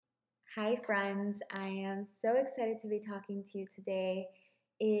Hi, friends. I am so excited to be talking to you today.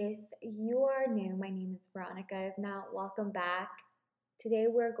 If you are new, my name is Veronica. If not, welcome back. Today,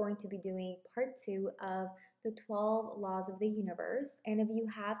 we're going to be doing part two of the 12 laws of the universe. And if you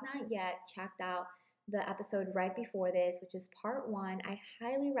have not yet checked out the episode right before this, which is part one, I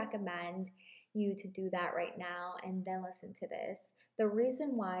highly recommend you to do that right now and then listen to this. The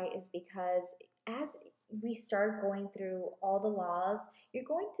reason why is because as we start going through all the laws, you're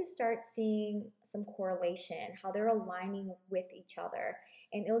going to start seeing some correlation, how they're aligning with each other.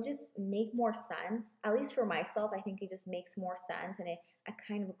 And it'll just make more sense. At least for myself, I think it just makes more sense and I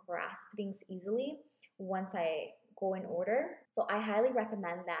kind of grasp things easily once I go in order. So I highly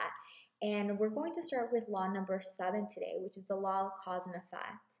recommend that. And we're going to start with law number 7 today, which is the law of cause and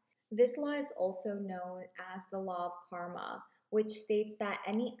effect. This law is also known as the law of karma, which states that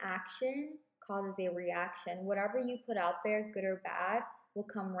any action causes a reaction. Whatever you put out there, good or bad, will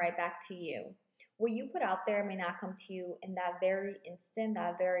come right back to you. What you put out there may not come to you in that very instant,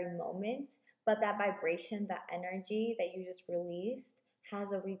 that very moment, but that vibration, that energy that you just released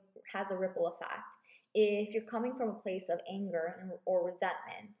has a ripple effect. If you're coming from a place of anger or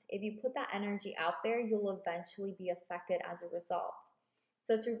resentment, if you put that energy out there, you'll eventually be affected as a result.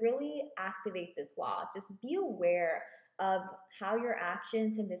 So to really activate this law, just be aware of how your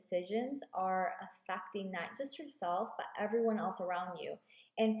actions and decisions are affecting not just yourself, but everyone else around you.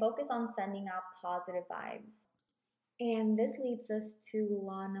 And focus on sending out positive vibes. And this leads us to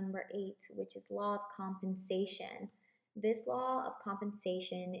law number 8, which is law of compensation. This law of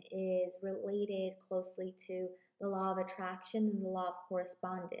compensation is related closely to the law of attraction and the law of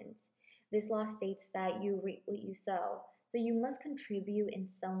correspondence. This law states that you reap what you sow. So you must contribute in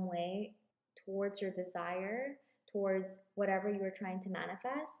some way towards your desire, towards whatever you are trying to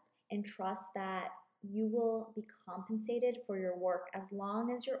manifest, and trust that you will be compensated for your work as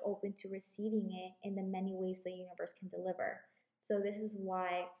long as you're open to receiving it in the many ways the universe can deliver. So, this is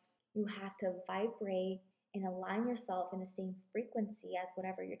why you have to vibrate and align yourself in the same frequency as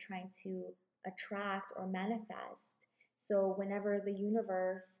whatever you're trying to attract or manifest. So, whenever the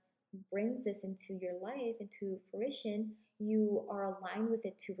universe brings this into your life, into fruition, you are aligned with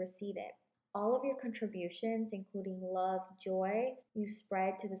it to receive it. All of your contributions, including love, joy, you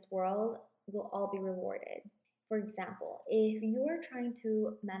spread to this world will all be rewarded. For example, if you are trying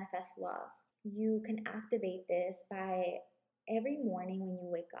to manifest love, you can activate this by every morning when you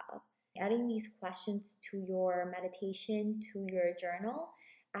wake up, adding these questions to your meditation, to your journal,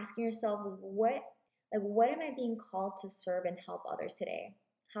 asking yourself what am I being called to serve and help others today?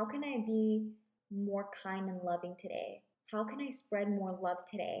 How can I be more kind and loving today? How can I spread more love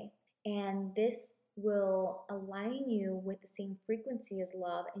today? And this will align you with the same frequency as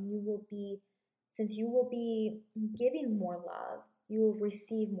love, and since you will be giving more love, you will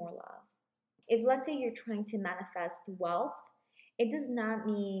receive more love. If let's say you're trying to manifest wealth, it does not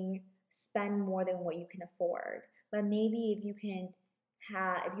mean spend more than what you can afford, but maybe if you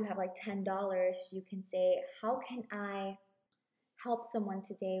have like $10, you can say, how can I help someone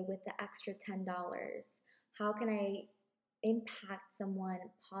today with the extra $10? How can I impact someone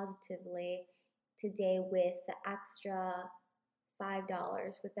positively today with the extra $5,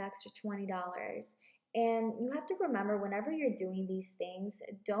 with the extra $20? And you have to remember, whenever you're doing these things,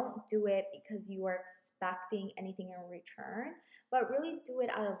 don't do it because you are expecting anything in return, but really do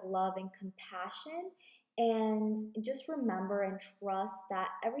it out of love and compassion. And just remember and trust that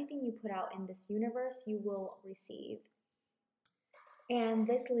everything you put out in this universe, you will receive. And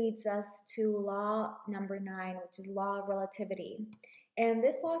this leads us to law number 9, which is law of relativity. And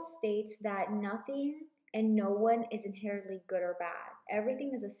this law states that nothing and no one is inherently good or bad.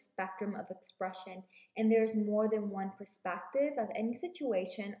 Everything is a spectrum of expression, and there's more than one perspective of any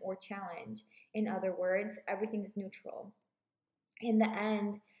situation or challenge. In other words, everything is neutral. In the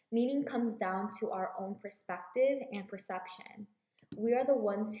end, meaning comes down to our own perspective and perception. We are the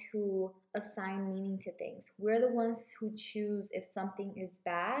ones who assign meaning to things. We're the ones who choose if something is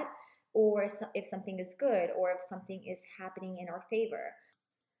bad or if something is good or if something is happening in our favor.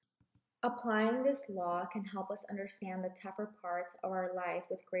 Applying this law can help us understand the tougher parts of our life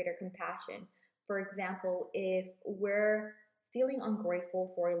with greater compassion. For example, if we're feeling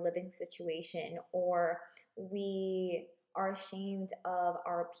ungrateful for a living situation, or we are ashamed of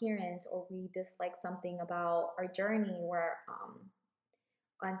our appearance, or we dislike something about our journey, we're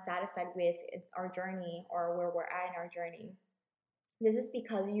unsatisfied with our journey or where we're at in our journey. This is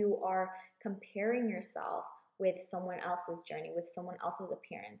because you are comparing yourself with someone else's journey, with someone else's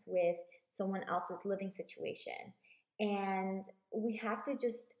appearance, with someone else's living situation. And we have to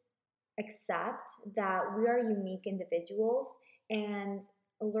just accept that we are unique individuals, and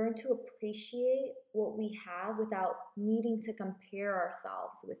learn to appreciate what we have without needing to compare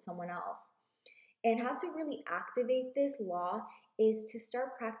ourselves with someone else. And how to really activate this law is to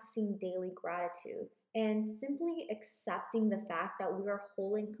start practicing daily gratitude and simply accepting the fact that we are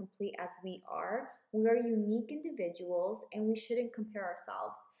whole and complete as we are. We are unique individuals and we shouldn't compare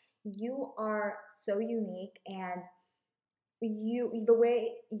ourselves. You are so unique, and the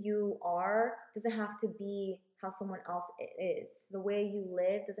way you are doesn't have to be how someone else is. The way you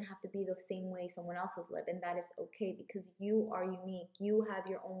live doesn't have to be the same way someone else has lived, and that is okay because you are unique. You have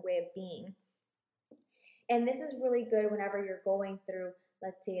your own way of being. And this is really good whenever you're going through,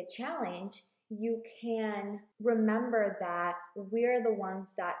 let's say, a challenge. You can remember that we're the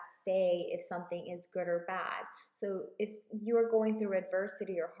ones that say if something is good or bad. So if you're going through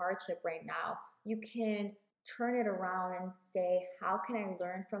adversity or hardship right now, you can turn it around and say, how can I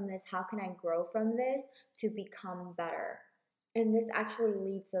learn from this? How can I grow from this to become better? And this actually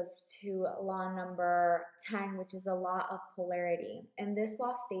leads us to law number 10, which is the law of polarity. And this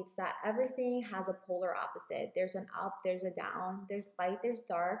law states that everything has a polar opposite. There's an up, there's a down, there's light, there's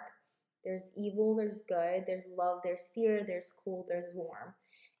dark, there's evil, there's good, there's love, there's fear, there's cool, there's warm.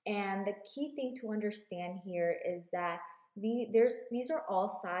 And the key thing to understand here is that these are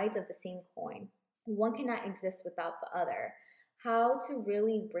all sides of the same coin. One cannot exist without the other. How to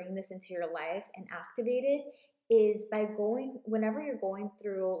really bring this into your life and activate it is by going, whenever you're going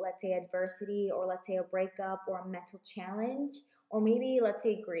through, let's say, adversity, or let's say a breakup or a mental challenge, or maybe let's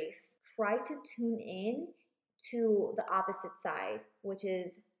say grief, try to tune in to the opposite side, which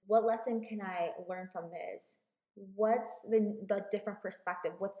is, what lesson can I learn from this? What's the different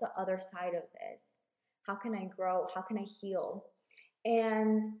perspective? What's the other side of this? How can I grow? How can I heal?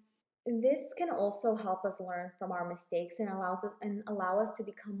 And this can also help us learn from our mistakes and allow us to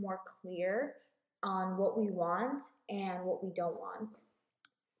become more clear on what we want and what we don't want.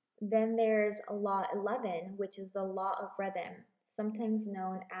 Then there's law 11, which is the law of rhythm, sometimes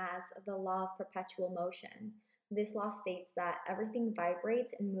known as the law of perpetual motion. This law states that everything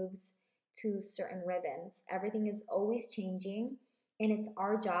vibrates and moves to certain rhythms. Everything is always changing, and it's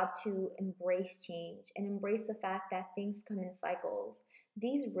our job to embrace change and embrace the fact that things come in cycles.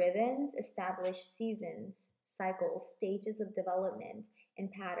 These rhythms establish seasons, cycles, stages of development,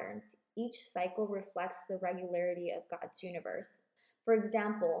 and patterns. Each cycle reflects the regularity of God's universe. For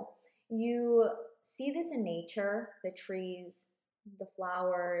example, you see this in nature, the trees, the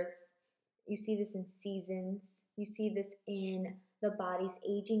flowers, you see this in seasons, you see this in the body's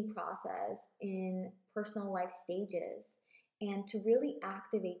aging process, in personal life stages. And to really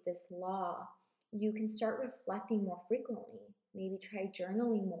activate this law, you can start reflecting more frequently. Maybe try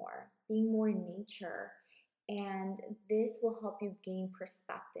journaling more, being more in nature, and this will help you gain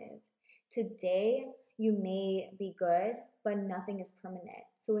perspective. Today, you may be good, but nothing is permanent.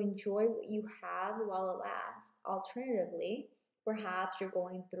 So enjoy what you have while it lasts. Alternatively, perhaps you're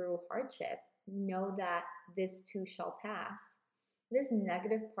going through hardship. Know that this too shall pass. This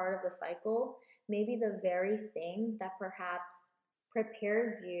negative part of the cycle may be the very thing that perhaps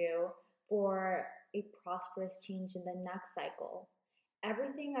prepares you for a prosperous change in the next cycle.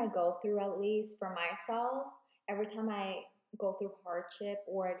 Everything I go through, at least for myself, every time I go through hardship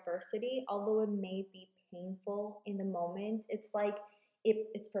or adversity, although it may be painful in the moment, it's like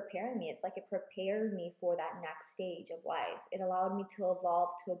it's preparing me. It's like it prepared me for that next stage of life. It allowed me to evolve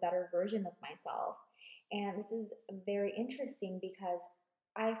to a better version of myself. And this is very interesting because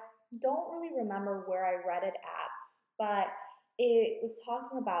I don't really remember where I read it at, but it was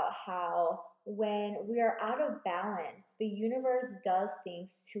talking about how when we are out of balance, the universe does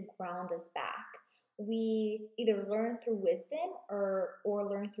things to ground us back. We either learn through wisdom or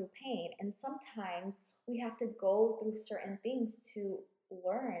learn through pain. And sometimes we have to go through certain things to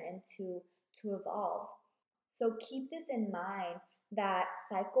learn and to evolve. So keep this in mind that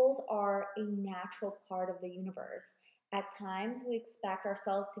cycles are a natural part of the universe. At times, we expect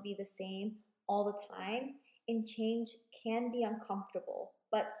ourselves to be the same all the time, and change can be uncomfortable.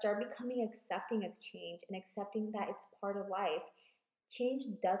 But start becoming accepting of change and accepting that it's part of life. Change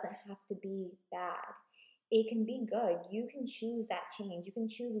doesn't have to be bad. It can be good. You can choose that change. You can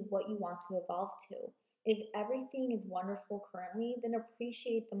choose what you want to evolve to. If everything is wonderful currently, then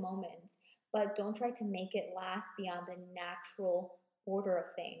appreciate the moments, but don't try to make it last beyond the natural order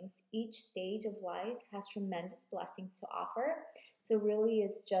of things. Each stage of life has tremendous blessings to offer. So, really,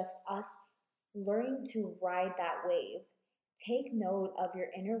 it's just us learning to ride that wave. Take note of your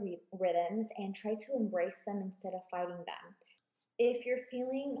inner rhythms and try to embrace them instead of fighting them. If you're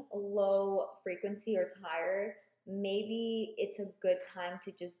feeling low frequency or tired, maybe it's a good time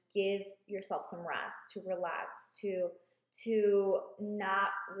to just give yourself some rest, to relax, to to not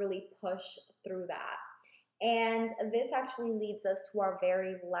really push through that. And this actually leads us to our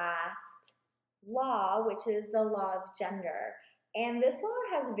very last law, which is the law of gender. And this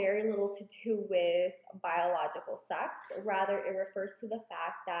law has very little to do with biological sex. Rather, it refers to the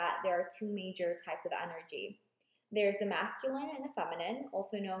fact that there are two major types of energy. There's the masculine and the feminine,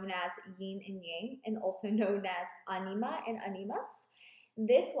 also known as yin and yang, and also known as anima and animus.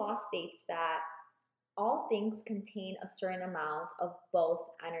 This law states that all things contain a certain amount of both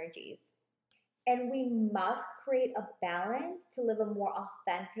energies. And we must create a balance to live a more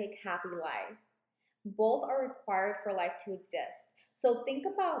authentic, happy life. Both are required for life to exist. So think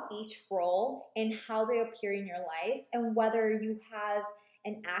about each role and how they appear in your life and whether you have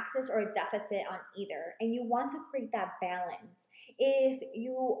an access or a deficit on either. And you want to create that balance. If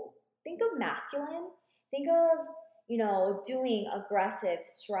you think of masculine, think of, doing aggressive,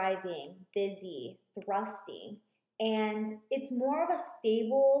 striving, busy, thrusting. And it's more of a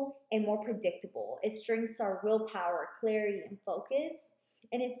stable and more predictable. It strengthens our willpower, clarity, and focus,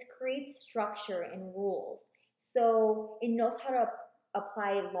 and it creates structure and rules. So it knows how to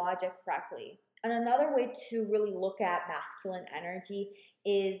apply logic correctly. And another way to really look at masculine energy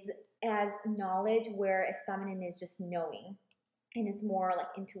is as knowledge, whereas feminine is just knowing and is more like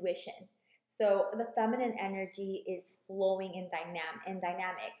intuition. So the feminine energy is flowing and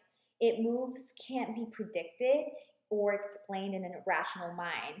dynamic. It moves can't be predicted or explained in a rational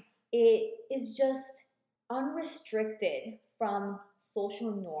mind. It is just unrestricted from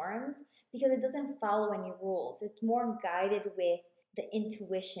social norms because it doesn't follow any rules. It's more guided with the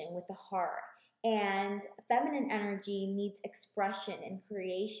intuition, with the heart. And feminine energy needs expression and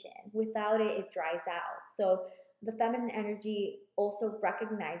creation. Without it, it dries out. So the feminine energy also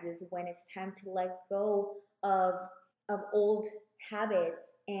recognizes when it's time to let go of old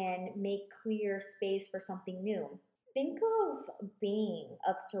habits and make clear space for something new. Think of being,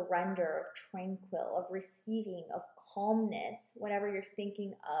 of surrender, of tranquil, of receiving, of calmness whenever you're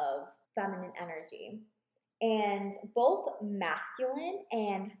thinking of feminine energy. And both masculine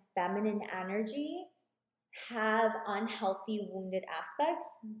and feminine energy have unhealthy, wounded aspects,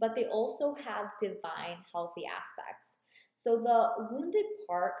 but they also have divine, healthy aspects. So the wounded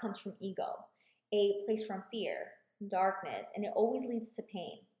part comes from ego, a place from fear, darkness, and it always leads to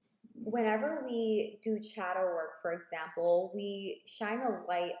pain. Whenever we do shadow work, for example, we shine a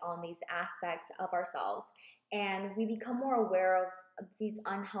light on these aspects of ourselves and we become more aware of these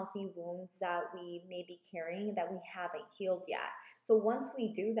unhealthy wounds that we may be carrying that we haven't healed yet. So once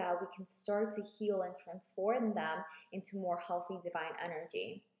we do that, we can start to heal and transform them into more healthy divine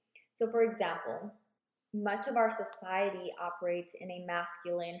energy. So, for example, much of our society operates in a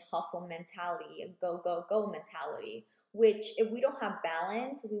masculine hustle mentality, a go, go, go mentality, which if we don't have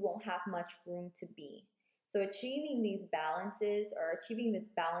balance, we won't have much room to be. So achieving these balances or achieving this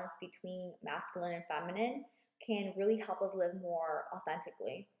balance between masculine and feminine can really help us live more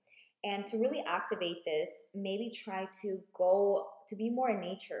authentically. And to really activate this, maybe try to go to be more in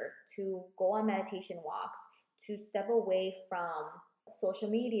nature, to go on meditation walks, to step away from social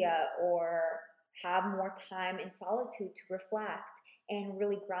media or have more time in solitude to reflect and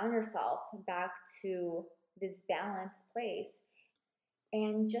really ground yourself back to this balanced place.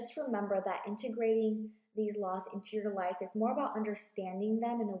 And just remember that integrating these laws into your life is more about understanding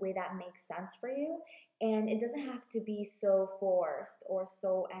them in a way that makes sense for you. And it doesn't have to be so forced or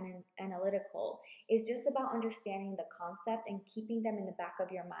so analytical. It's just about understanding the concept and keeping them in the back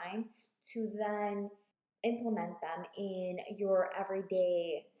of your mind to then implement them in your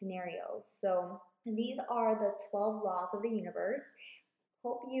everyday scenarios. So these are the 12 laws of the universe.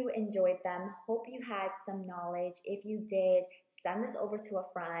 Hope you enjoyed them. Hope you had some knowledge. If you did, send this over to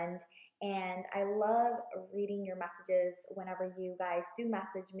a friend. And I love reading your messages whenever you guys do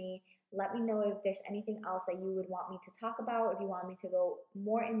message me. Let me know if there's anything else that you would want me to talk about, if you want me to go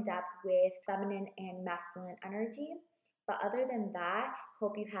more in depth with feminine and masculine energy. But other than that,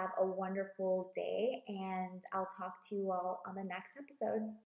 hope you have a wonderful day, and I'll talk to you all on the next episode.